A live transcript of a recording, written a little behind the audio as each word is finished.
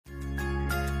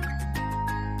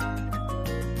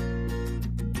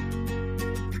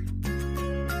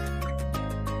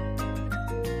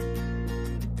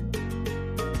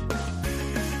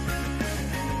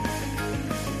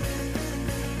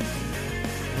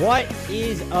What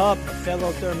is up,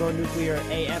 fellow thermonuclear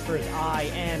AFers?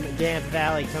 I am Dan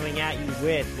Valley coming at you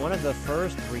with one of the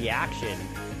first reaction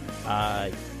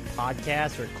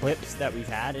podcasts or clips that we've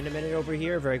had in a minute over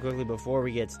here. Very quickly before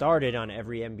we get started on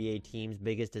every NBA team's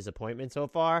biggest disappointment so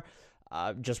far,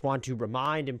 just want to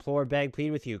remind, implore, beg,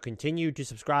 plead with you, continue to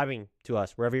subscribing to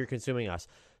us wherever you're consuming us.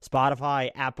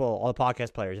 Spotify, Apple, all the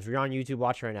podcast players. If you're on YouTube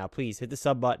watching right now, please hit the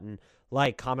sub button,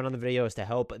 like, comment on the videos to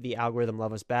help the algorithm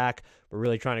love us back. We're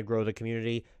really trying to grow the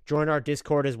community. Join our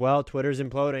Discord as well. Twitter's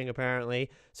imploding, apparently.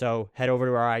 So head over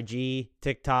to our IG,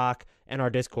 TikTok, and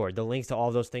our Discord. The links to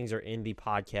all those things are in the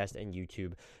podcast and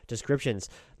YouTube descriptions.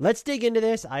 Let's dig into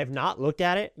this. I have not looked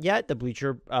at it yet. The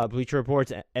Bleacher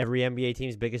Report's every NBA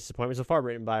team's biggest disappointment so far,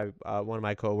 written by one of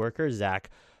my coworkers,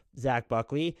 Zach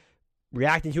Buckley.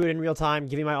 Reacting to it in real time,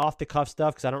 giving my off-the-cuff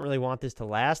stuff because I don't really want this to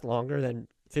last longer than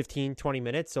 15, 20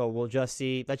 minutes. So we'll just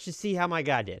see. Let's just see how my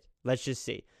guy did. Let's just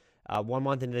see. 1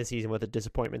 month into the season, what the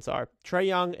disappointments are. Trae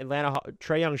Young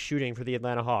shooting for the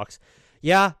Atlanta Hawks.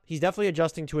 Yeah, he's definitely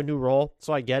adjusting to a new role,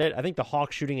 so I get it. I think the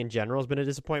Hawks shooting in general has been a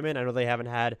disappointment. I know they haven't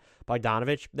had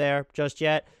Bogdanovich there just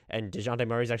yet, and DeJounte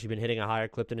Murray's actually been hitting a higher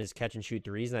clip than his catch-and-shoot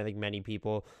threes than I think many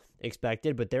people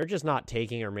expected, but they're just not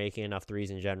taking or making enough threes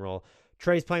in general.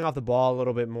 Trae's playing off the ball a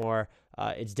little bit more.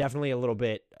 It's definitely a little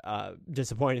bit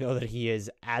disappointing, though, that he is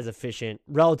as efficient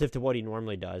relative to what he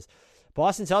normally does.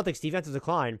 Boston Celtics defensive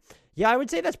decline. Yeah, I would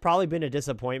say that's probably been a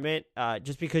disappointment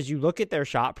just because you look at their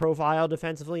shot profile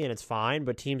defensively and it's fine,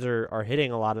 but teams are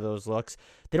hitting a lot of those looks.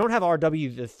 They don't have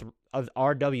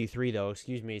RW3 though,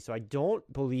 so I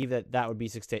don't believe that would be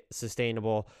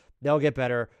sustainable. They'll get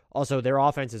better. Also, their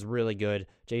offense is really good.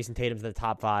 Jason Tatum's in the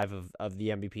top 5 of the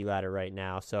MVP ladder right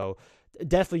now, so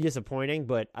definitely disappointing,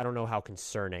 but I don't know how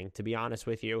concerning, to be honest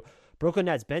with you. Brooklyn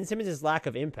Nets, Ben Simmons' lack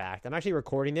of impact. I'm actually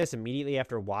recording this immediately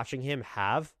after watching him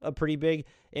have a pretty big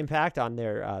impact on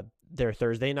their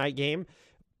Thursday night game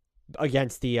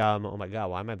against the, oh my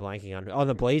God, why am I blanking on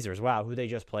the Blazers? Wow, who they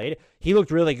just played. He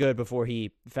looked really good before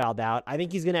he fouled out. I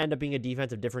think he's going to end up being a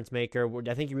defensive difference maker.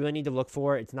 I think you really need to look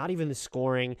for it. It's not even the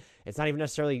scoring. It's not even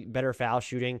necessarily better foul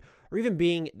shooting or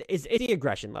even it's the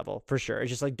aggression level for sure. It's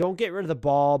just like, don't get rid of the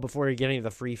ball before you're getting to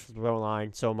the free throw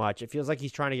line so much. It feels like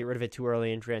he's trying to get rid of it too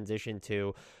early in transition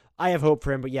too. I have hope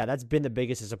for him, but yeah, that's been the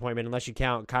biggest disappointment, unless you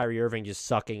count Kyrie Irving just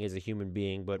sucking as a human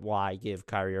being, but why give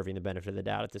Kyrie Irving the benefit of the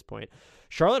doubt at this point?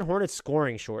 Charlotte Hornets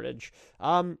scoring shortage.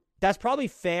 That's probably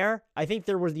fair. I think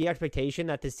there was the expectation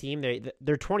that this team,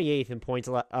 they're 28th in points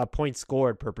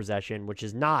scored per possession, which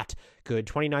is not good.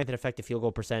 29th in effective field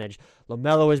goal percentage.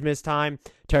 LaMelo has missed time.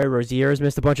 Terry Rozier has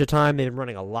missed a bunch of time. They've been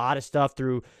running a lot of stuff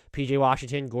through PJ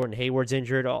Washington. Gordon Hayward's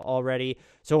injured already.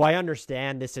 So I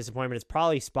understand this disappointment is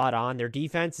probably spot on. Their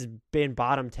defense has been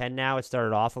bottom 10 now. It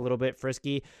started off a little bit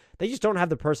frisky. They just don't have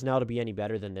the personnel to be any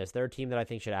better than this. They're a team that I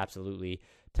think should absolutely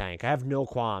tank. I have no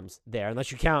qualms there,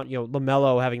 unless you count,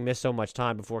 LaMelo having missed so much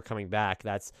time before coming back.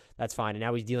 That's fine. And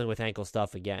now he's dealing with ankle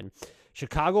stuff again.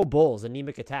 Chicago Bulls,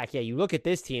 anemic attack. Yeah, you look at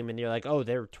this team and you're like, oh,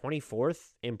 they're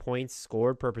 24th in points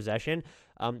scored per possession.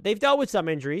 They've dealt with some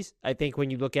injuries, I think,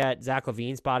 when you look at Zach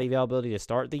LaVine's body availability to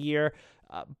start the year.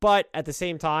 But at the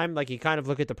same time, like, you kind of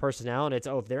look at the personnel and it's,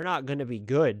 if they're not going to be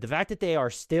good, the fact that they are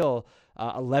still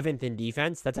 11th in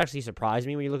defense, that's actually surprised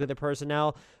me when you look at the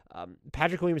personnel.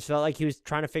 Patrick Williams felt like he was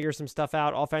trying to figure some stuff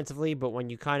out offensively, but when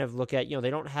you kind of look at, they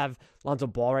don't have Lonzo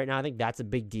Ball right now. I think that's a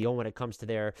big deal when it comes to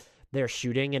their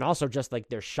shooting and also just like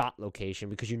their shot location,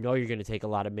 because you're going to take a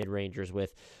lot of mid-rangers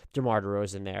with DeMar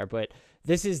DeRozan there. But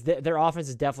their offense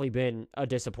has definitely been a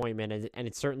disappointment, and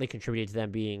it's certainly contributed to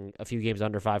them being a few games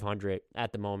under 500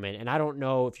 at the moment. And I don't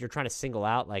know if you're trying to single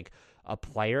out like a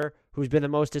player who's been the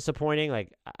most disappointing.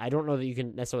 Like, I don't know that you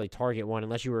can necessarily target one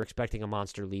unless you were expecting a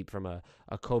monster leap from a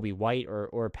Kobe White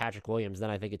or Patrick Williams.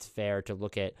 Then I think it's fair to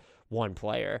look at one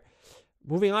player.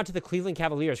 Moving on to the Cleveland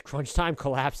Cavaliers, crunch time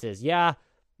collapses. Yeah,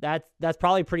 that's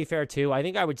probably pretty fair too. I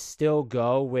think I would still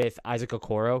go with Isaac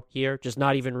Okoro here, just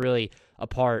not even really a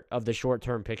part of the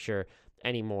short-term picture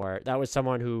anymore. That was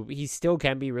someone who, he still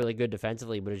can be really good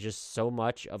defensively, but is just so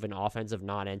much of an offensive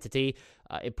non-entity.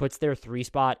 It puts their 3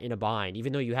 spot in a bind,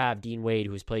 even though you have Dean Wade,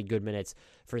 who's played good minutes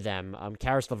for them.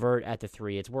 Karis LeVert at the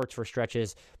 3. It's worked for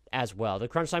stretches as well. The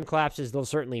crunch time collapses, they'll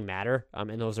certainly matter,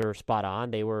 and those are spot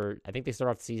on. I think they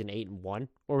started off the season 8-1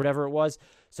 or whatever it was.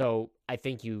 So I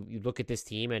think you look at this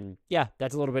team and yeah,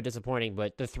 that's a little bit disappointing,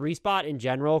 but the 3 spot in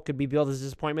general could be billed as a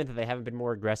disappointment that they haven't been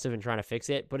more aggressive in trying to fix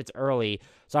it, but it's early.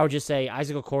 So I would just say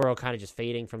Isaac Okoro kind of just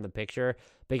fading from the picture,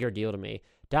 bigger deal to me.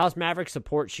 Dallas Mavericks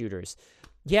support shooters.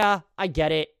 Yeah, I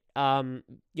get it.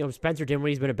 Spencer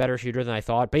Dinwiddie's been a better shooter than I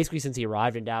thought, basically since he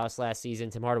arrived in Dallas last season.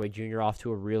 Tim Hardaway Jr. off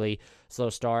to a really slow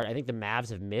start. I think the Mavs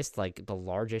have missed like the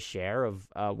largest share of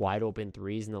wide open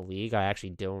threes in the league. I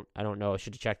don't know. I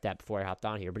should have checked that before I hopped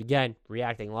on here. But again,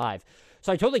 reacting live.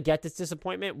 So I totally get this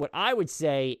disappointment. What I would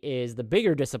say is the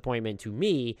bigger disappointment to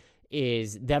me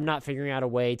is them not figuring out a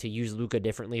way to use Luka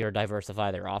differently or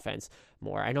diversify their offense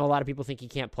more. I know a lot of people think he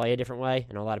can't play a different way.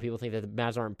 I know a lot of people think that the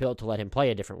Mavs aren't built to let him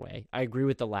play a different way. I agree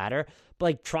with the latter, but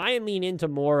like try and lean into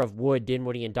more of Wood,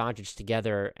 Dinwiddie, and Doncic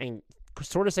together and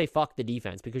sort of say fuck the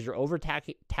defense, because you're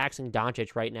overtaxing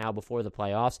Doncic right now before the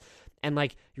playoffs. And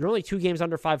like you're only 2 games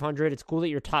under 500. It's cool that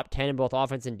you're top 10 in both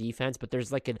offense and defense, but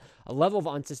there's like a level of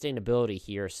unsustainability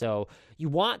here. So you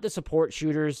want the support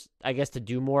shooters, I guess, to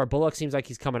do more. Bullock seems like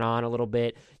he's coming on a little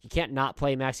bit. You can't not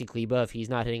play Maxi Kleber if he's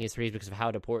not hitting his threes because of how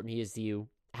important he is to you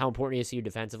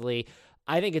defensively.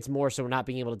 I think it's more so not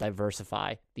being able to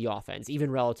diversify the offense,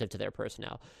 even relative to their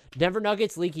personnel. Denver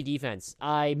Nuggets, leaky defense.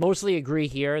 I mostly agree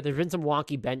here. There's been some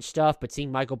wonky bench stuff, but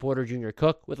seeing Michael Porter Jr.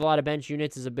 cook with a lot of bench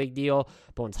units is a big deal.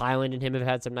 Bones Highland and him have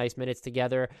had some nice minutes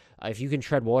together. If you can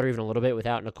tread water even a little bit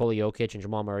without Nikola Jokic and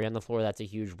Jamal Murray on the floor, that's a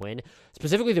huge win.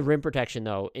 Specifically the rim protection,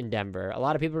 though, in Denver. A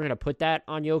lot of people are going to put that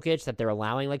on Jokic, that they're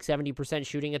allowing like 70%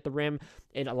 shooting at the rim,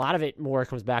 and a lot of it more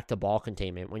comes back to ball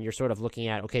containment when you're sort of looking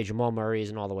at, okay, Jamal Murray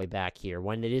isn't all the way back here.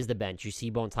 When it is the bench, you see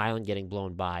Bones Highland getting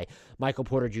blown by, Michael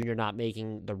Porter Jr. not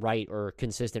making the right or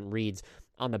consistent reads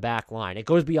on the back line. It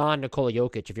goes beyond Nikola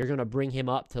Jokic. If you're going to bring him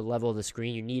up to the level of the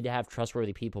screen, you need to have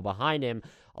trustworthy people behind him.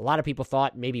 A lot of people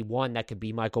thought maybe one that could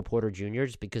be Michael Porter Jr.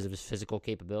 just because of his physical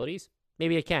capabilities.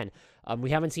 Maybe it can.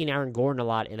 We haven't seen Aaron Gordon a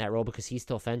lot in that role because he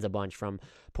still fends a bunch from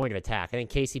point of attack. I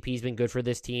think KCP's been good for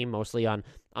this team, mostly on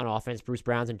offense. Bruce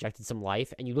Brown's injected some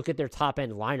life. And you look at their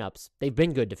top-end lineups, they've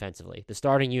been good defensively. The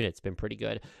starting unit's been pretty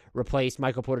good. Replace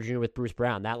Michael Porter Jr. with Bruce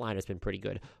Brown. That lineup's been pretty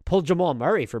good. Pull Jamal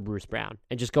Murray for Bruce Brown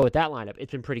and just go with that lineup.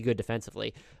 It's been pretty good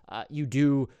defensively.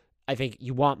 I think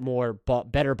you want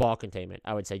better ball containment,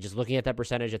 I would say. Just looking at that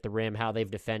percentage at the rim, how they've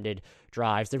defended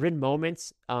drives. There have been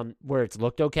moments where it's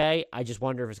looked okay. I just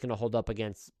wonder if it's going to hold up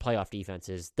against playoff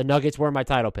defenses. The Nuggets were my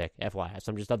title pick, FYI, so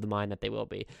I'm just of the mind that they will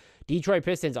be. Detroit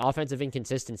Pistons, offensive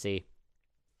inconsistency.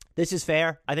 This is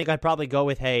fair. I think I'd probably go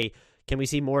with, hey, can we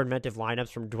see more inventive lineups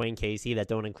from Dwayne Casey that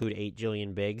don't include 8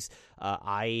 Jillian Biggs?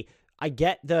 I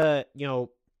get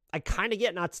I kind of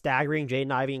get not staggering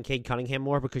Jaden Ivey and Cade Cunningham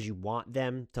more because you want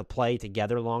them to play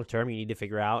together long term. You need to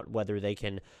figure out whether they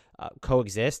can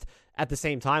coexist. At the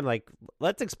same time, like,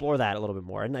 let's explore that a little bit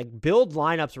more and like build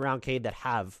lineups around Cade that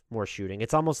have more shooting.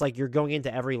 It's almost like you're going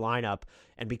into every lineup,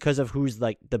 and because of who's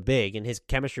like the big and his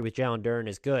chemistry with Jalen Duren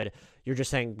is good, you're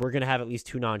just saying we're going to have at least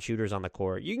 2 non-shooters on the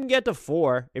court. You can get to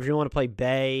 4 if you want to play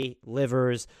Bay,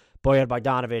 Livers, Bojan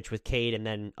Bogdanovic with Cade, and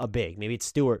then a big. Maybe it's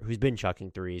Stewart, who's been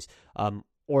chucking threes.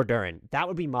 Or Duren. That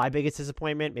would be my biggest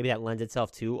disappointment. Maybe that lends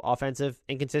itself to offensive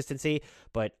inconsistency,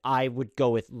 but I would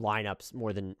go with lineups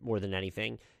more than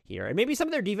anything here. And maybe some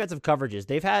of their defensive coverages.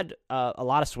 They've had a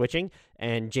lot of switching,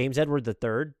 and James Edward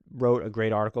III wrote a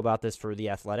great article about this for The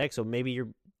Athletic, so maybe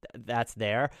that's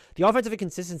there. The offensive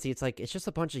inconsistency, it's just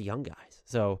a bunch of young guys.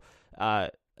 So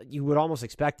you would almost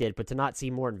expect it, but to not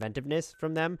see more inventiveness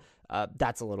from them,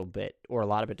 that's a lot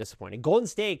of it disappointing. Golden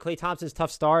State, Klay Thompson's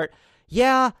tough start.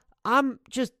 Yeah,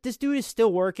 this dude is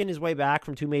still working his way back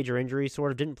from 2 major injuries,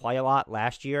 sort of didn't play a lot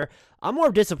last year. I'm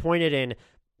more disappointed in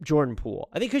Jordan Poole.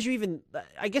 I think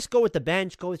because go with the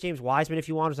bench, go with James Wiseman if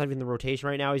you want. He's not even in the rotation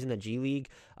right now. He's in the G League.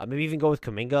 Maybe even go with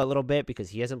Kuminga a little bit because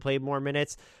he hasn't played more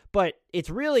minutes. But it's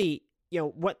really,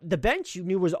 what the bench you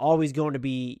knew was always going to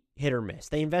be hit or miss.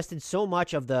 They invested so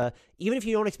much even if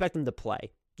you don't expect them to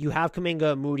play, you have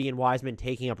Kuminga, Moody, and Wiseman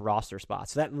taking up roster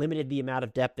spots. So that limited the amount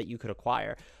of depth that you could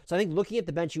acquire. So I think looking at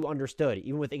the bench, you understood,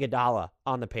 even with Iguodala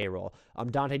on the payroll,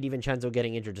 Dante DiVincenzo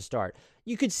getting injured to start,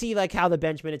 you could see like how the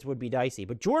bench minutes would be dicey.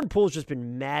 But Jordan Poole's just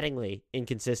been maddeningly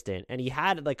inconsistent, and he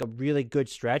had like a really good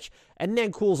stretch, and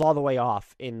then cools all the way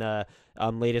off in the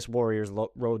latest Warriors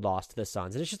road loss to the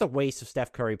Suns. And it's just a waste of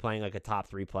Steph Curry playing like a top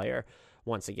 3 player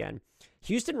once again.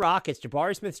 Houston Rockets,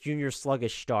 Jabari Smith Jr.'s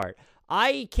sluggish start.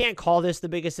 I can't call this the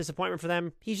biggest disappointment for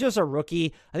them. He's just a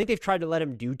rookie. I think they've tried to let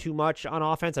him do too much on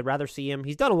offense. I'd rather see him.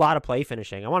 He's done a lot of play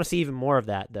finishing. I want to see even more of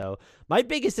that, though. My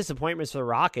biggest disappointments for the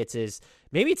Rockets is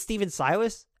maybe it's Steven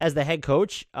Silas as the head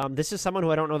coach. This is someone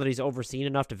who I don't know that he's overseen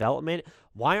enough development.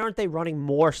 Why aren't they running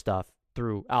more stuff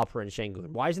through Alperen Şengün?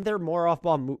 Why isn't there more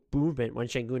off-ball movement when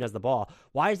Şengün has the ball?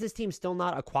 Why is this team still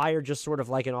not acquired just sort of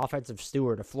like an offensive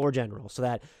steward, a floor general, so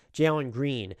that Jalen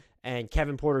Green and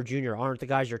Kevin Porter Jr. aren't the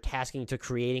guys you're tasking to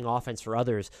creating offense for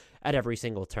others at every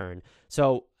single turn?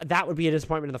 So that would be a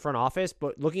disappointment in the front office,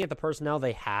 but looking at the personnel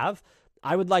they have,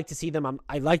 I would like to see them.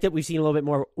 I like that we've seen a little bit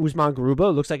more Usman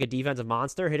Garuba. Looks like a defensive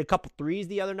monster. Hit a couple threes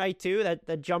the other night, too.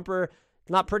 That jumper,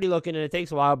 not pretty looking, and it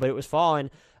takes a while, but it was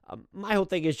falling. My whole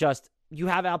thing is just, you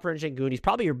have Alperen Şengün. He's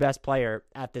probably your best player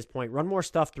at this point. Run more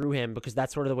stuff through him because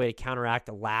that's sort of the way to counteract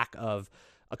the lack of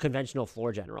a conventional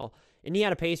floor general.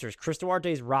 Indiana Pacers, Chris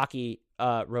Duarte's rocky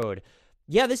road.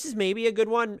 Yeah, this is maybe a good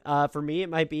one. For me, it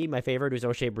might be my favorite, who's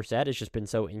Oshae Brissett. It's just been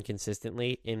so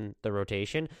inconsistently in the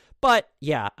rotation. But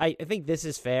yeah, I think this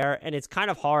is fair, and it's kind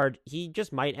of hard. He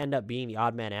just might end up being the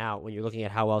odd man out when you're looking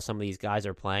at how well some of these guys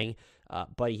are playing.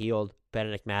 Buddy Hield,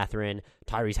 Benedict Mathurin,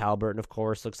 Tyrese Halliburton, of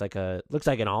course, looks like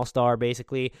an all-star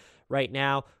basically right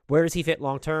now. Where does he fit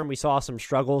long term? We saw some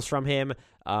struggles from him,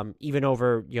 even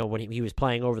over when he was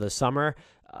playing over the summer.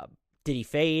 Did he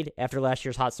fade after last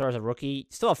year's hot start as a rookie?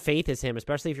 Still have faith as him,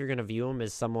 especially if you're going to view him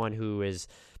as someone who is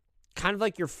kind of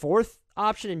like your fourth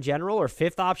option in general or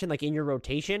fifth option, like in your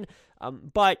rotation.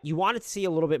 But you wanted to see a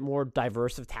little bit more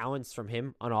diverse of talents from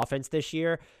him on offense this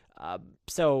year.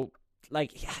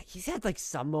 He's had like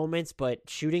some moments, but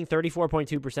shooting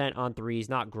 34.2% on threes,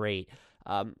 not great.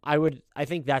 I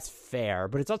think that's fair,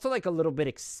 but it's also like a little bit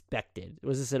expected.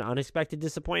 Was this an unexpected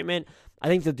disappointment? I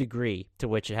think the degree to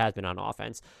which it has been on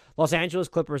offense. Los Angeles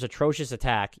Clippers atrocious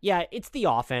attack. Yeah, it's the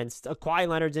offense. Kawhi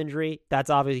Leonard's injury,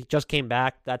 that's obviously just came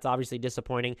back. That's obviously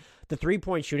disappointing. The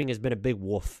 3-point shooting has been a big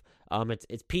woof.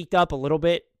 It's peaked up a little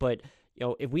bit, but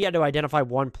if we had to identify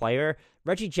one player,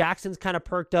 Reggie Jackson's kind of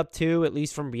perked up too, at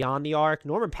least from beyond the arc.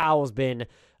 Norman Powell's been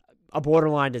a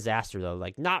borderline disaster, though.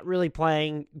 Like, not really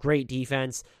playing great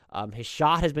defense. His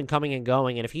shot has been coming and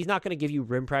going, and if he's not going to give you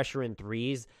rim pressure in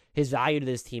threes, his value to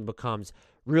this team becomes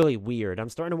really weird. I'm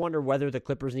starting to wonder whether the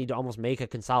Clippers need to almost make a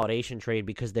consolidation trade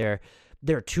because they're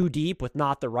too deep with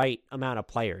not the right amount of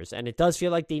players. And it does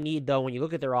feel like they need, though, when you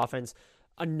look at their offense,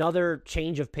 another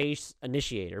change of pace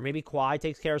initiator. Maybe Kawhi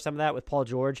takes care of some of that with Paul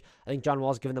George. I think John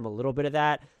Wall's given them a little bit of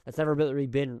that. That's never really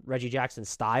been Reggie Jackson's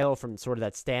style, from sort of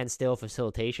that standstill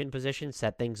facilitation position,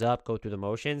 set things up, go through the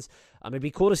motions. It'd be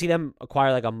cool to see them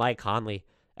acquire like a Mike Conley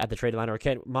at the trade line, or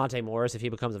Monte Morris if he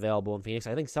becomes available in Phoenix.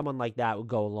 I think someone like that would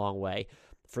go a long way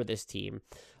for this team.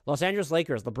 Los Angeles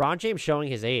Lakers, LeBron James showing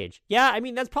his age. Yeah, I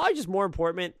mean, that's probably just more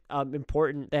important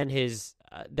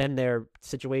than their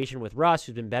situation with Russ,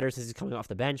 who's been better since he's coming off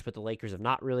the bench, but the Lakers have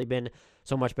not really been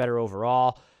so much better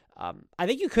overall. I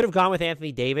think you could have gone with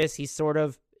Anthony Davis. He's sort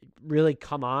of really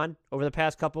come on over the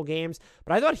past couple games,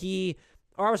 but I thought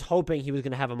I was hoping he was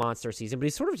going to have a monster season, but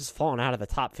he's sort of just fallen out of the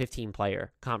top 15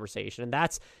 player conversation. And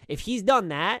that's, if he's done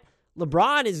that,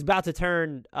 LeBron is about to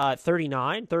turn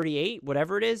 39, 38,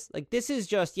 whatever it is. Like, this is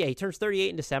just, he turns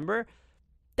 38 in December.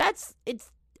 It's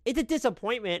a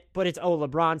disappointment, but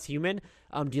LeBron's human.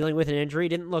 Dealing with an injury.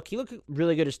 He looked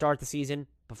really good to start the season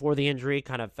before the injury.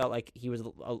 Kind of felt like he was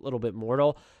a little bit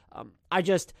mortal.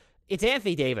 It's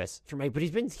Anthony Davis for me, but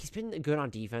he's been good on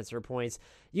defense for points.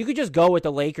 You could just go with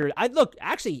the Lakers.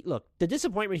 The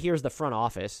disappointment here is the front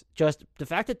office. Just the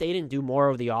fact that they didn't do more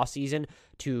over the offseason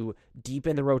to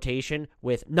deepen the rotation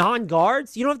with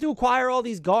non-guards. You don't have to acquire all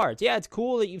these guards. Yeah, it's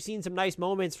cool that you've seen some nice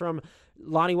moments from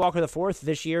Lonnie Walker IV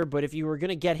this year, but if you were going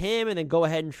to get him and then go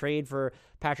ahead and trade for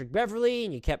Patrick Beverley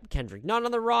and you kept Kendrick Nunn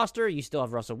on the roster, you still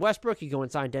have Russell Westbrook, you go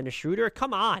and sign Dennis Schroeder.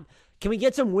 Come on. Can we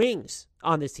get some wings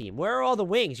on this team? Where are all the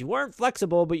wings? You weren't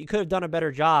flexible, but you could have done a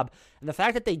better job. And the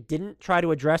fact that they didn't try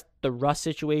to address the Russ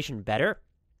situation better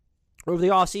over the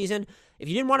offseason, if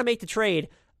you didn't want to make the trade,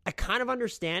 I kind of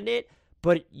understand it,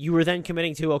 but you were then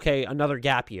committing to, another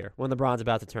gap year when LeBron's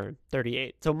about to turn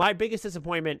 38. So my biggest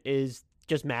disappointment is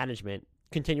just management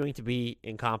continuing to be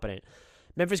incompetent.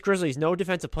 Memphis Grizzlies, no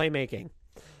defensive playmaking.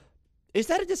 Is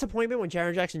that a disappointment when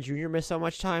Jaren Jackson Jr. missed so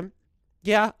much time?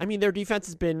 Yeah, I mean, their defense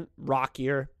has been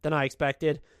rockier than I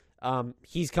expected.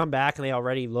 He's come back, and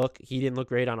he didn't look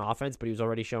great on offense, but he was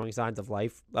already showing signs of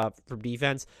life from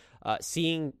defense.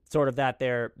 Seeing sort of that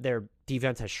their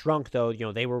defense has shrunk, though.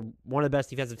 They were one of the best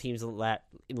defensive teams in the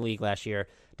league last year,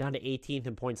 down to 18th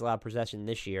in points allowed possession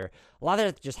this year. A lot of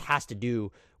that just has to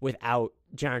do without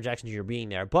Jaren Jackson Jr. being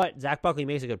there. But Zach Buckley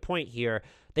makes a good point here.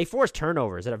 They force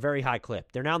turnovers at a very high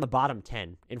clip. They're now in the bottom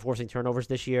 10 in forcing turnovers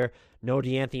this year. No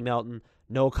DeAnthony Melton,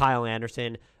 no Kyle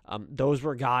Anderson. Those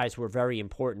were guys who were very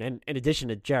important. And in addition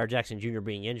to Jaren Jackson Jr.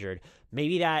 being injured,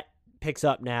 maybe that picks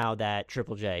up now that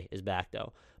Triple J is back,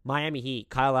 though. Miami Heat,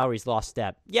 Kyle Lowry's lost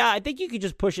step. Yeah, I think you could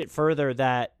just push it further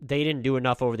that they didn't do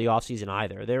enough over the offseason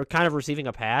either. They were kind of receiving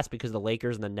a pass because the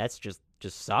Lakers and the Nets just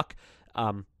suck.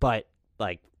 But,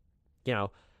 I don't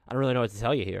really know what to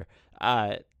tell you here.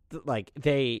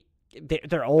 They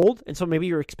they're old, and so maybe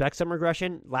you expect some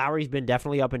regression. Lowry's been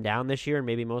definitely up and down this year, and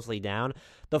maybe mostly down.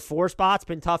 The 4 spot's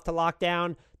been tough to lock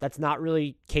down. That's not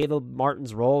really Caleb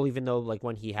Martin's role, even though like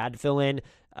when he had to fill in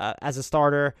as a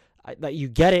starter, you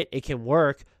get it. It can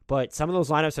work, but some of those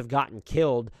lineups have gotten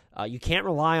killed. You can't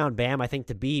rely on Bam, I think,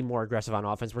 to be more aggressive on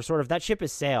offense. We're sort of, that ship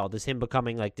has sailed, is him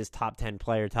becoming like this top 10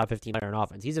 player, top 15 player on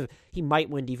offense. He might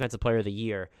win Defensive Player of the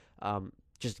Year,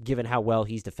 just given how well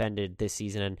he's defended this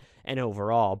season and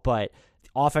overall. But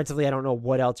offensively, I don't know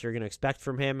what else you're going to expect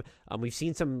from him. We've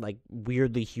seen some like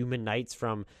weirdly human nights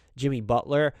from Jimmy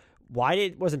Butler.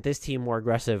 Why wasn't this team more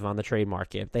aggressive on the trade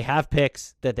market? They have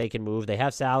picks that they can move. They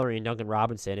have salary in Duncan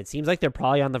Robinson. It seems like they're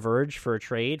probably on the verge for a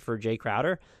trade for Jay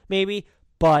Crowder, maybe,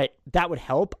 but that would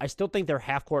help. I still think their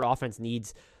half-court offense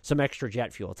needs some extra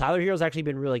jet fuel. Tyler Hero's actually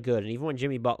been really good, and even when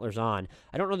Jimmy Butler's on,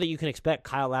 I don't know that you can expect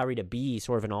Kyle Lowry to be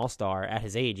sort of an all-star at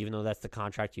his age, even though that's the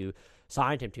contract you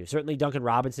signed him to. Certainly Duncan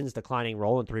Robinson's declining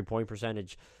role and three-point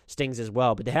percentage stings as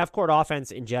well, but the half-court offense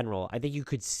in general, I think you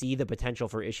could see the potential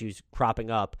for issues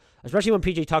cropping up, especially when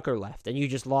PJ Tucker left, and you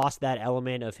just lost that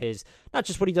element of his, not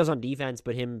just what he does on defense,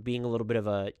 but him being a little bit of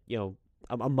a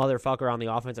motherfucker on the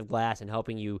offensive glass and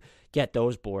helping you get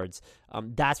those boards.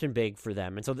 That's been big for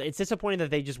them. And so it's disappointing that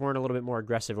they just weren't a little bit more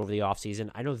aggressive over the offseason.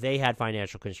 I know they had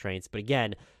financial constraints, but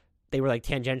again, they were like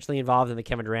tangentially involved in the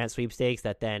Kevin Durant sweepstakes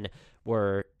that then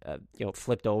were,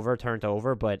 turned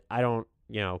over. But I don't,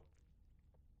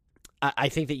 I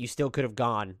think that you still could have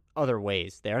gone other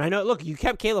ways there. And I know, look, you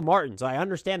kept Caleb Martin, so I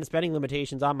understand the spending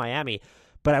limitations on Miami,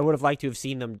 but I would have liked to have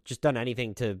seen them just done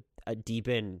anything to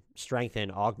deepen,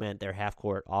 strengthen, augment their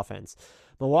half-court offense.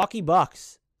 Milwaukee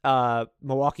Bucks,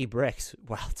 Milwaukee Bricks.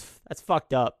 Wow, that's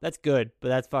fucked up. That's good, but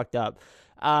that's fucked up.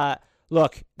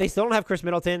 Look, they still don't have Chris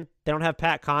Middleton. They don't have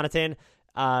Pat Connaughton.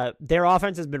 Their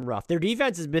offense has been rough. Their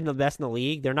defense has been the best in the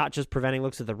league. They're not just preventing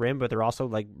looks at the rim, but they're also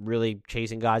like really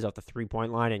chasing guys off the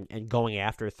three-point line and going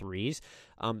after threes.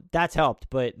 That's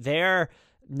helped, but they're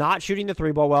not shooting the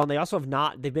three ball well, and they also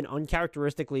they've been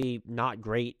uncharacteristically not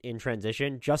great in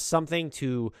transition. Just something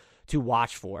to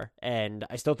watch for. And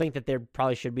I still think that they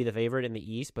probably should be the favorite in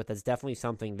the East, but that's definitely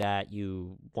something that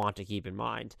you want to keep in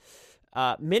mind.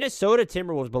 Minnesota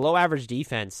Timberwolves, below average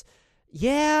defense.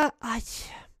 Yeah,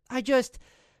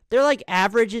 they're like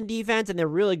average in defense, and they're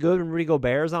really good when Rudy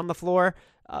Gobert's on the floor.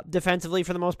 Defensively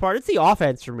for the most part. It's the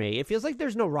offense for me. It feels like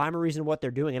there's no rhyme or reason what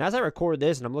they're doing. And as I record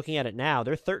this and I'm looking at it now,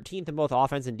 they're 13th in both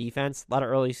offense and defense. A lot of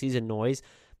early season noise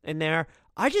in there.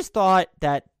 I just thought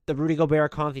that the Rudy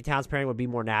Gobert, Karl-Anthony Towns pairing would be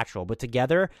more natural. But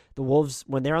together, the Wolves,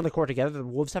 when they're on the court together, the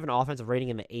Wolves have an offensive rating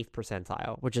in the 8th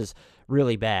percentile, which is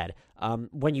really bad.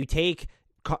 When you take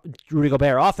Rudy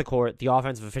Gobert off the court, the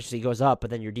offensive efficiency goes up, but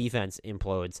then your defense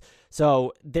implodes.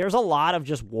 So there's a lot of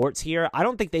just warts here. I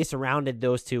don't think they surrounded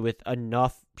those two with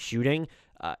enough shooting.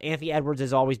 Anthony Edwards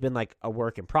has always been like a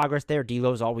work in progress there.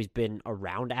 D'Lo's always been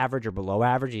around average or below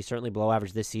average. He's certainly below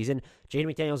average this season. Jaden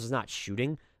McDaniels is not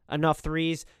shooting enough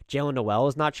threes. Jalen Noel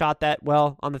has not shot that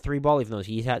well on the three ball, even though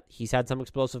he's had some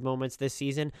explosive moments this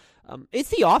season. It's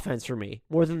the offense for me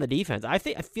more than the defense. I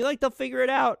feel like they'll figure it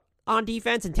out on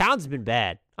defense, and Towns has been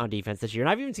bad on defense this year. And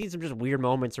I've even seen some just weird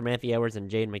moments from Anthony Edwards and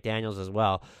Jaden McDaniels as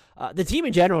well. The team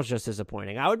in general is just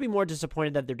disappointing. I would be more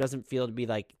disappointed that there doesn't feel to be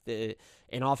like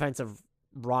an offensive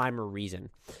rhyme or reason.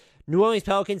 New Orleans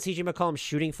Pelicans, CJ McCollum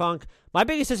shooting funk. My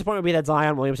biggest disappointment would be that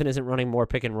Zion Williamson isn't running more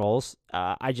pick and rolls.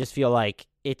 I just feel like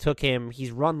it took him, he's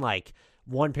run like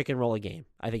one pick and roll a game.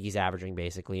 I think he's averaging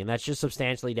basically, and that's just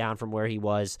substantially down from where he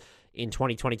was in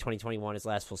 2020, 2021, his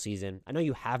last full season. I know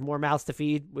you have more mouths to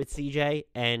feed with CJ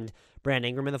and Brandon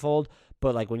Ingram in the fold,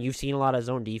 but like when you've seen a lot of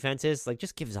zone defenses, like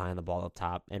just give Zion the ball up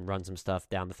top and run some stuff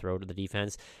down the throat of the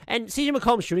defense. And CJ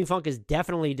McCollum's shooting funk is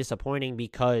definitely disappointing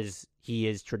because he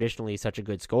is traditionally such a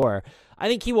good scorer. I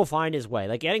think he will find his way.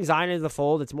 Like adding Zion into the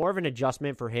fold, it's more of an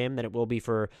adjustment for him than it will be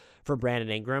for Brandon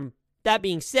Ingram. That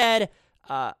being said,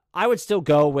 I would still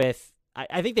go with,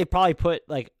 I think they probably put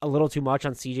like a little too much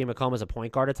on CJ McCollum as a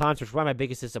point guard at times, which is why my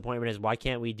biggest disappointment is why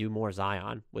can't we do more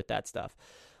Zion with that stuff.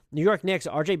 New York Knicks,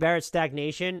 RJ Barrett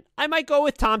stagnation. I might go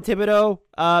with Tom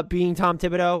Thibodeau being Tom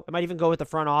Thibodeau. I might even go with the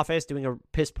front office doing a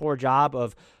piss poor job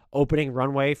of opening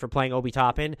runway for playing Obi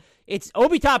Toppin. It's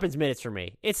Obi Toppin's minutes for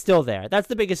me. It's still there. That's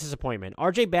the biggest disappointment.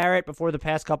 RJ Barrett, before the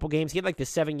past couple games, he had like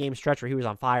this 7-game stretch where he was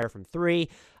on fire from 3.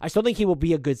 I still think he will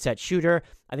be a good set shooter.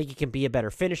 I think he can be a better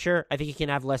finisher. I think he can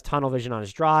have less tunnel vision on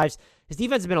his drives. His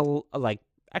defense has been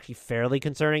actually fairly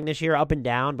concerning this year, up and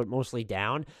down, but mostly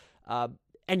down.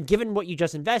 And given what you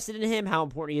just invested in him, how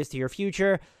important he is to your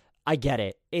future, I get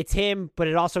it. It's him, but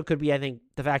it also could be, I think,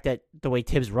 the fact that the way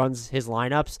Tibbs runs his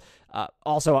lineups,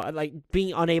 also like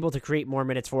being unable to create more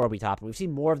minutes for Obi Toppin. We've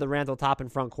seen more of the Randall Toppin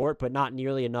front court, but not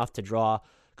nearly enough to draw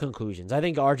conclusions. I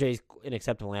think RJ is an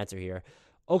acceptable answer here.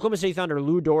 Oklahoma City Thunder,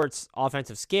 Lou Dort's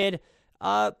offensive skid,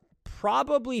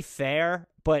 probably fair,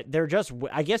 but they're just,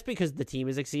 I guess because the team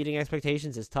is exceeding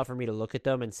expectations, it's tough for me to look at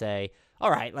them and say, all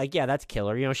right, like, yeah, that's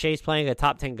killer. You know, Shea's playing a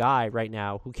top 10 guy right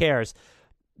now. Who cares?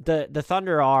 The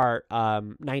Thunder are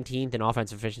 19th in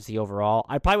offensive efficiency overall.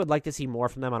 I probably would like to see more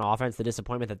from them on offense. The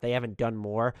disappointment that they haven't done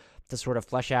more to sort of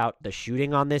flesh out the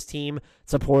shooting on this team,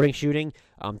 supporting shooting,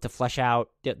 to flesh out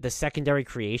the secondary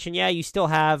creation. Yeah, you still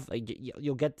have,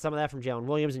 you'll get some of that from Jalen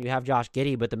Williams and you have Josh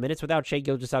Giddey, but the minutes without Shai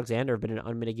Gilgeous-Alexander have been an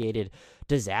unmitigated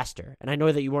disaster. And I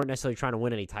know that you weren't necessarily trying to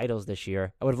win any titles this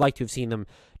year. I would have liked to have seen them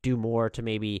do more to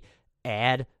maybe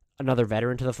add another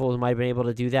veteran to the fold who might have been able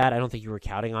to do that. I don't think you were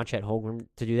counting on Chet Holmgren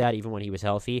to do that, even when he was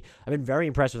healthy. I've been very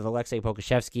impressed with Alexei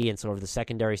Pokusevski and sort of the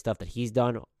secondary stuff that he's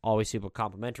done, always super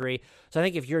complimentary. So I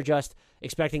think if you're just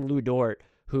expecting Lou Dort,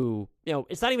 who, you know,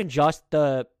 it's not even just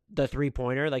the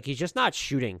three-pointer, like he's just not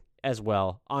shooting as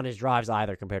well on his drives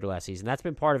either compared to last season. That's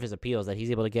been part of his appeal, is that he's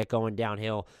able to get going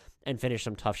downhill and finish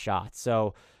some tough shots.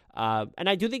 So, and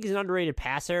I do think he's an underrated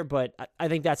passer, but I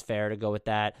think that's fair to go with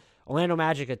that. Orlando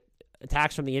Magic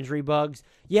attacks from the injury bugs.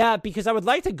 Yeah, because I would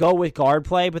like to go with guard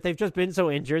play, but they've just been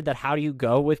so injured that how do you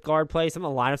go with guard play? Some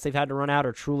of the lineups they've had to run out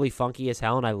are truly funky as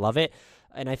hell, and I love it.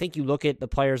 And I think you look at the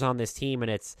players on this team, and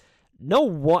it's no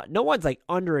one's like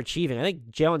underachieving. I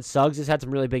think Jalen Suggs has had some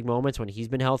really big moments when he's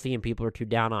been healthy and people are too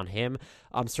down on him.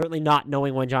 Certainly not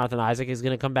knowing when Jonathan Isaac is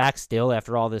going to come back still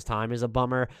after all this time is a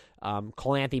bummer.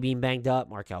 Cole Anthony being banged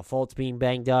up, Markelle Fultz being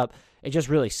banged up. It just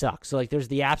really sucks. So like there's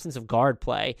the absence of guard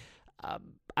play.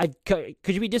 Could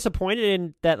you be disappointed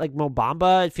in that, like Mo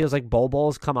Bamba? It feels like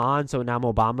Bol come on, so now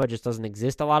Mo Bamba just doesn't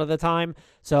exist a lot of the time.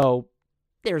 So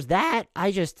there's that.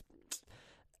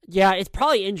 Yeah, it's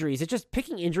probably injuries. It's just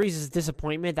picking injuries is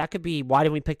disappointment. That could be, why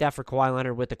didn't we pick that for Kawhi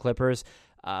Leonard with the Clippers?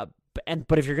 But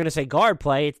if you're going to say guard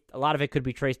play, a lot of it could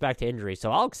be traced back to injury.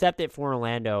 So I'll accept it for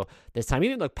Orlando this time.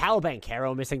 Even like Paolo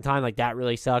Banchero missing time, like that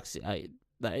really sucks.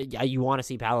 You want to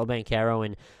see Paolo Banchero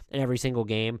in every single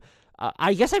game.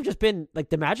 I guess I've just been, like,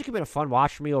 the Magic have been a fun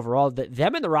watch for me overall.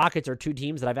 Them and the Rockets are two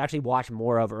teams that I've actually watched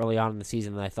more of early on in the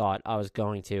season than I thought I was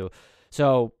going to.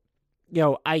 So, you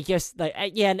know, I guess,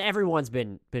 and everyone's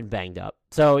been banged up.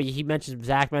 So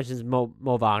Zach mentions Mo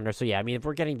Wagner. So, yeah, I mean, if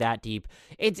we're getting that deep,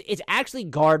 it's actually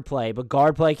guard play, but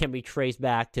guard play can be traced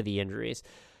back to the injuries.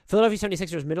 Philadelphia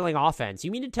 76ers middling offense.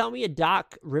 You mean to tell me a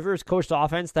Doc Rivers coached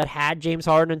offense that had James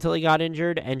Harden until he got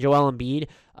injured and Joel Embiid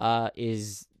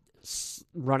is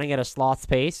running at a sloth's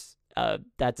pace?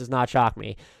 That does not shock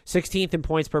me. 16th in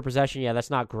points per possession. Yeah, that's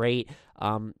not great.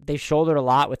 They've shouldered a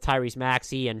lot with Tyrese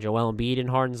Maxey and Joel Embiid in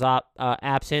Harden's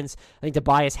absence. I think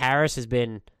Tobias Harris has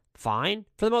been fine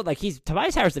for the most. Like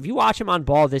Tobias Harris, if you watch him on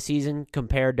ball this season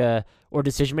or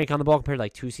decision making on the ball compared to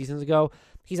like 2 seasons ago,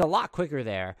 he's a lot quicker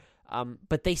there.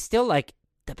 But they still, like,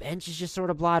 the bench is just sort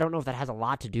of blah. I don't know if that has a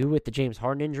lot to do with the James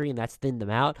Harden injury, and that's thinned them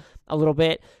out a little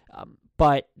bit.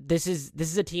 But this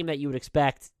is a team that you would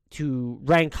expect to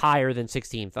rank higher than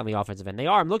 16th on the offensive end. They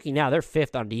are. I'm looking now. They're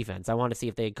 5th on defense. I want to see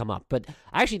if they come up. But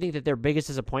I actually think that their biggest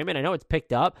disappointment, I know it's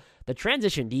picked up, the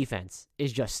transition defense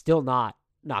is just still not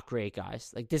great,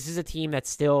 guys. Like, this is a team that's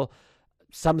still,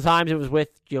 sometimes it was with,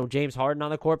 you know, James Harden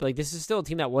on the court, but like this is still a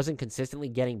team that wasn't consistently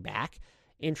getting back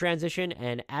in transition.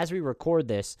 And as we record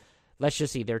this, let's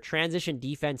just see, their transition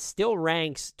defense still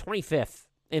ranks 25th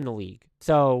in the league.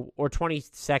 So, or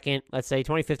 22nd, let's say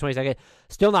 25th, 22nd,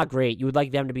 still not great. You would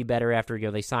like them to be better after, you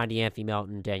know, they signed Anthony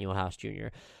Melton, Daniel House Jr.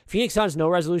 Phoenix Suns, no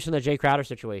resolution to the Jay Crowder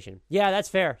situation. Yeah, that's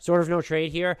fair. Sort of no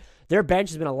trade here. Their bench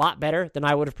has been a lot better than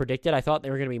I would have predicted. I thought they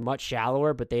were going to be much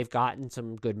shallower, but they've gotten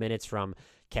some good minutes from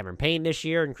Cameron Payne this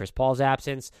year in Chris Paul's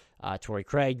absence. Torrey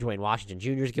Craig, Dwayne Washington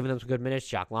Jr. has given them some good minutes.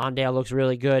 Jock Landale looks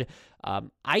really good.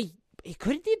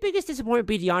 Couldn't the biggest disappointment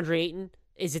be DeAndre Ayton?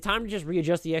 Is it time to just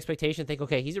readjust the expectation and think,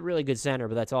 okay, he's a really good center,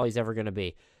 but that's all he's ever going to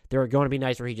be? There are going to be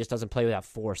nights where he just doesn't play without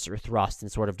force or thrust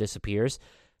and sort of disappears.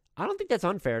 I don't think that's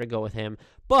unfair to go with him,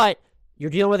 but you're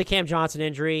dealing with a Cam Johnson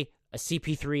injury, a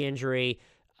CP3 injury,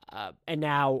 and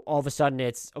now all of a sudden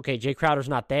it's, okay, Jay Crowder's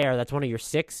not there. That's one of your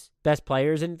 6 best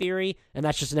players in theory, and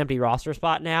that's just an empty roster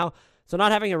spot now. So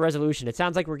not having a resolution, it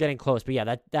sounds like we're getting close, but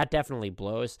yeah, that definitely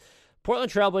blows.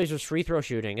 Portland Trailblazers free throw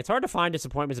shooting. It's hard to find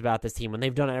disappointments about this team when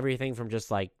they've done everything from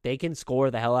just like they can score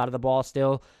the hell out of the ball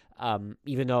still.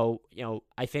 Even though, you know,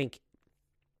 I think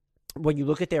when you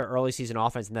look at their early season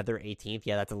offense and that they're 18th,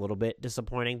 yeah, that's a little bit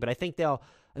disappointing. But I think they'll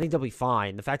be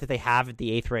fine. The fact that they have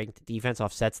the 8th ranked defense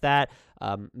offsets that.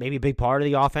 Maybe a big part of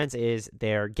the offense is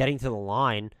they're getting to the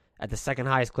line at the second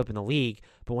highest clip in the league.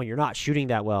 But when you're not shooting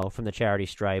that well from the charity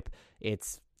stripe,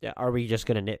 are we just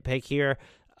going to nitpick here?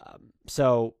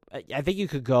 So I think you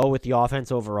could go with the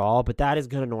offense overall, but that is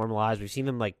going to normalize. We've seen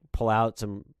them like pull out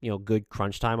some good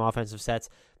crunch time offensive sets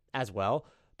as well,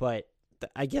 but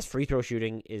I guess free throw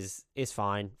shooting is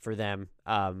fine for them.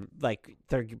 But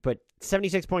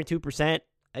 76.2%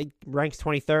 ranks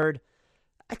 23rd.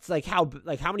 That's like how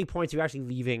many points are you actually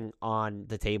leaving on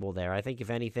the table there? I think if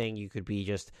anything, you could be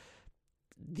just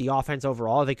the offense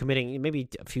overall. Are they committing maybe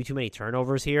a few too many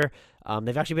turnovers here?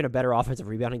 They've actually been a better offensive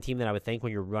rebounding team than I would think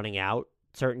when you're running out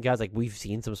certain guys. Like we've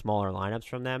seen some smaller lineups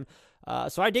from them.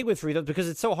 So I dig with free throws because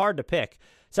it's so hard to pick.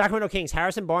 Sacramento Kings,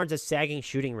 Harrison Barnes has sagging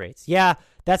shooting rates. Yeah,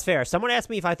 that's fair. Someone asked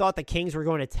me if I thought the Kings were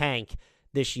going to tank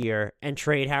this year and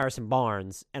trade Harrison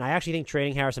Barnes, and I actually think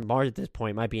trading Harrison Barnes at this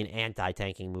point might be an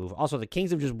anti-tanking move. Also, the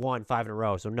Kings have just won 5 in a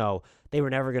row, so no, they were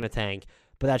never going to tank,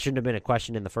 but that shouldn't have been a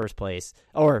question in the first place,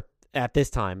 or at this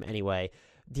time anyway.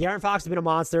 De'Aaron Fox has been a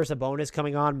monster. Sabonis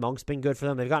coming on. Monk's been good for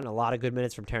them. They've gotten a lot of good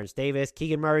minutes from Terrence Davis.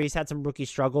 Keegan Murray's had some rookie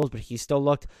struggles, but he still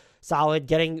looked solid.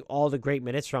 Getting all the great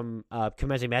minutes from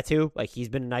Kemeze Metu. Like, he's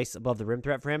been a nice above the rim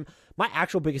threat for him. My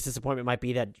actual biggest disappointment might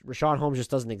be that Richaun Holmes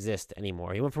just doesn't exist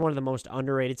anymore. He went from one of the most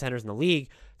underrated centers in the league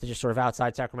to just sort of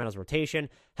outside Sacramento's rotation.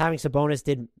 Having Sabonis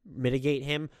did mitigate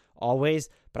him always,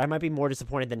 but I might be more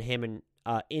disappointed than him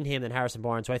in him than Harrison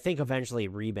Barnes, so I think eventually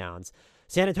rebounds.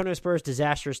 San Antonio Spurs,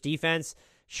 disastrous defense.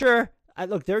 Sure,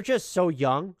 look, they're just so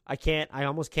young. I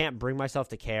almost can't bring myself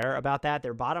to care about that.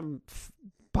 They're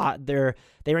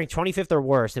they rank 25th or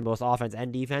worse in both offense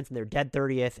and defense, and they're dead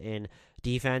 30th in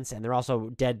defense, and they're also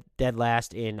dead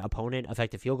last in opponent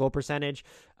effective field goal percentage.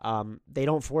 They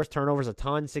don't force turnovers a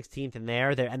ton, 16th in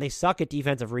there. And they suck at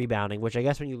defensive rebounding, which I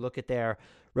guess when you look at their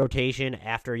rotation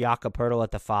after Jakob Poeltl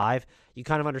at the 5, you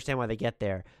kind of understand why they get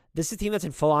there. This is a team that's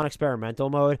in full-on experimental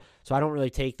mode, so I don't really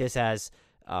take this as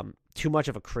too much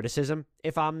of a criticism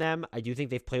if I'm them. I do think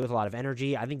they've played with a lot of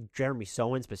energy. I think Jeremy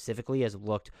Sohan specifically has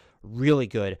looked really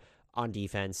good on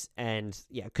defense. And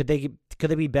yeah, could they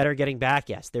be better getting back?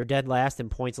 Yes. They're dead last in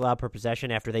points allowed per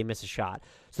possession after they miss a shot.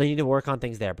 So they need to work on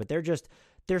things there. But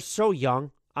they're so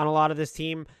young on a lot of this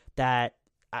team that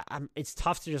it's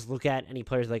tough to just look at any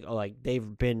players like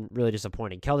they've been really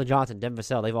disappointing. Keldon Johnson, Devin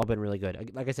Vassell, they've all been really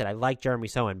good. Like I said, I like Jeremy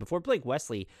Sohan. Before Blake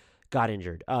Wesley got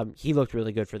injured, he looked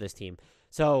really good for this team.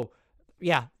 So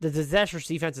yeah, the disastrous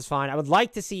defense is fine. I would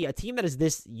like to see a team that is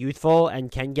this youthful and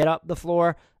can get up the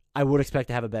floor. I would expect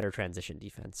to have a better transition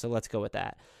defense. So let's go with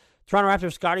that. Toronto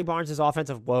Raptors, Scotty Barnes'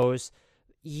 offensive woes.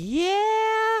 Yeah,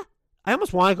 I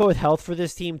almost want to go with health for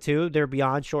this team too. They're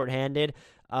beyond shorthanded.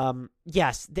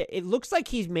 Yes, it looks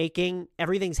like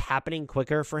everything's happening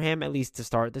quicker for him, at least to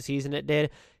start the season it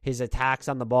did. His attacks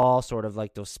on the ball, sort of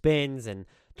like those spins and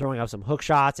throwing up some hook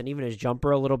shots, and even his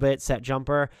jumper a little bit, set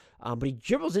jumper. But he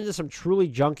dribbles into some truly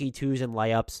junky twos and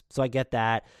layups, so I get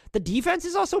that. The defense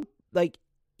is also, like,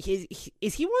 is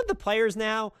he one of the players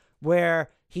now where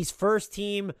he's first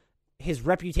team, his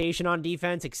reputation on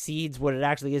defense exceeds what it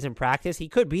actually is in practice? He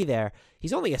could be there.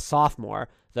 He's only a sophomore,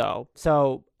 though.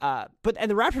 So, and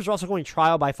the Raptors are also going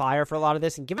trial by fire for a lot of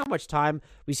this, and given how much time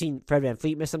we've seen Fred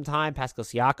VanVleet miss some time, Pascal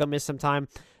Siakam miss some time,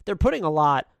 they're putting a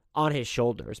lot on his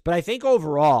shoulders. But I think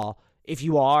overall, if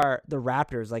you are the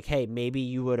Raptors, like, hey, maybe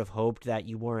you would have hoped that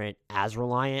you weren't as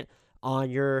reliant on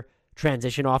your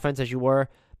transition offense as you were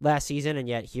last season, and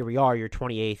yet here we are, you're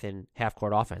 28th in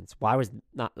half-court offense. Why was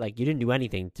not, like, you didn't do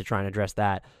anything to try and address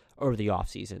that over the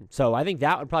offseason. So I think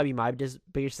that would probably be my biggest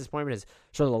disappointment, is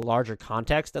sort of the larger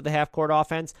context of the half-court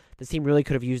offense. This team really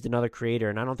could have used another creator,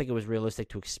 and I don't think it was realistic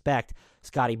to expect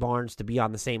Scotty Barnes to be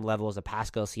on the same level as a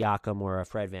Pascal Siakam or a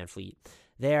Fred VanVleet.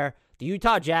 There, the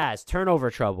Utah Jazz,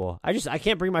 turnover trouble. I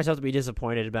can't bring myself to be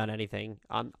disappointed about anything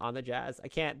on the Jazz. I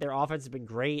can't. Their offense has been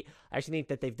great. I actually think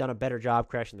that they've done a better job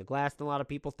crashing the glass than a lot of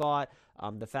people thought.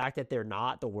 The fact that they're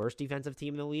not the worst defensive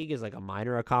team in the league is like a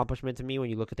minor accomplishment to me when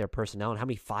you look at their personnel and how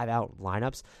many 5-out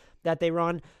lineups that they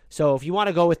run. So if you want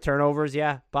to go with turnovers,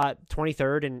 yeah, but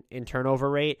 23rd in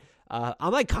turnover rate.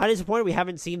 I'm like kind of disappointed we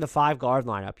haven't seen the 5-guard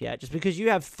lineup yet, just because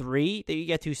you have 3 that you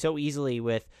get to so easily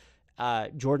with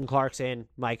Jordan Clarkson,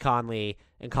 Mike Conley,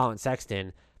 and Colin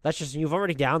Sexton. You've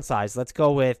already downsized. Let's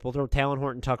go with, we'll throw Talon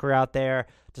Horton Tucker out there.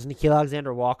 Does Nickeil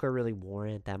Alexander-Walker really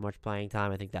warrant that much playing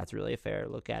time? I think that's really a fair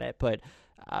look at it. But,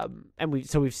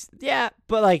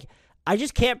 but like, I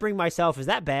just can't bring myself, is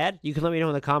that bad? You can let me know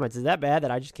in the comments. Is that bad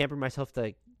that I just can't bring myself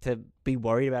to be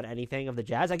worried about anything of the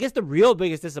Jazz? I guess the real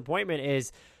biggest disappointment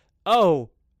is,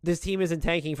 this team isn't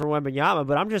tanking for Wembanyama,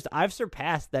 but I've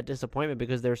surpassed that disappointment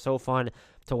because they're so fun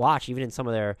to watch, even in some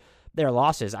of their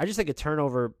losses. I just think the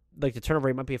turnover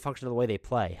rate might be a function of the way they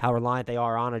play, how reliant they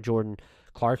are on a Jordan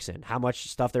Clarkson, how much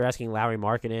stuff they're asking Lauri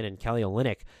Markkanen and Kelly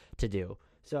Olynyk to do.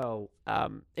 So,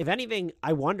 if anything,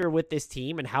 I wonder with this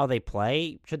team and how they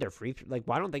play, should their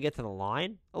why don't they get to the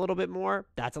line a little bit more?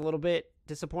 That's a little bit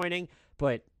disappointing.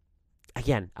 But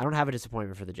again, I don't have a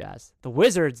disappointment for the Jazz. The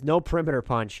Wizards, no perimeter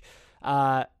punch.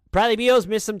 Bradley Beal's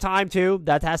missed some time too.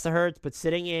 That has to hurt. But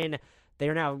sitting in,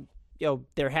 they're now,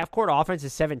 their half-court offense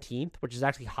is 17th, which is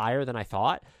actually higher than I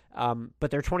thought.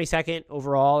 But they're 22nd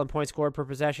overall in points scored per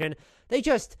possession. They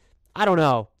just, I don't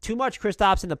know, too much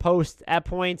Kristaps in the post at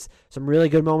points. Some really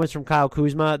good moments from Kyle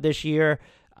Kuzma this year.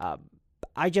 I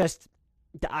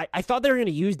thought they were going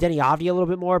to use Denny Avdia a little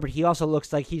bit more, but he also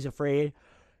looks like he's afraid,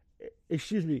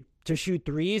 to shoot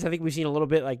threes. I think we've seen a little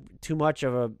bit too much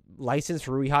of a license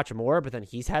for Rui Hachimura, but then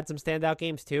he's had some standout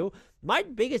games too. My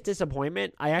biggest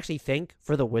disappointment, I actually think,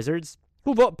 for the Wizards,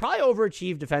 who probably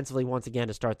overachieved defensively once again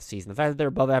to start the season. The fact that they're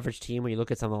above average team when you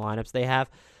look at some of the lineups they have.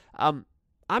 I'm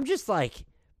just like,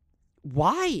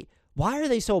 why are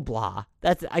they so blah?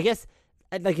 That's, I guess,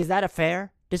 is that a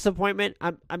fair disappointment?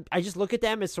 I just look at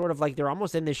them as sort of they're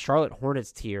almost in this Charlotte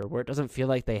Hornets tier where it doesn't feel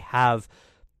like they have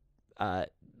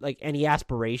any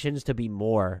aspirations to be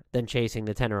more than chasing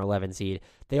the 10 or 11 seed.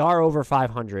 They are over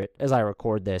 500 as I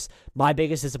record this. My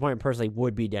biggest disappointment personally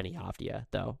would be Denny Avdia,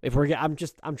 though.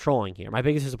 I'm trolling here. My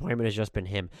biggest disappointment has just been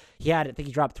him. I think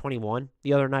he dropped 21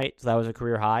 the other night, so that was a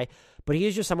career high. But he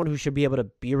is just someone who should be able to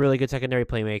be a really good secondary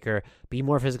playmaker, be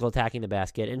more physical attacking the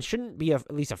basket, and shouldn't be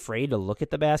at least afraid to look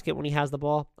at the basket when he has the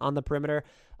ball on the perimeter.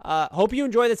 Hope you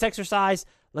enjoy this exercise.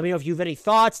 Let me know if you have any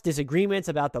thoughts, disagreements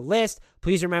about the list.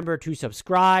 Please remember to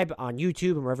subscribe on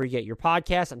YouTube and wherever you get your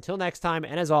podcasts. Until next time,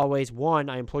 and as always,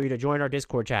 I implore you to join our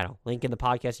Discord channel. Link in the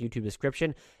podcast YouTube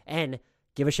description. And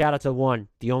give a shout out to the one,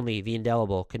 the only, the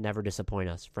indelible, could never disappoint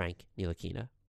us, Frank Ntilikina.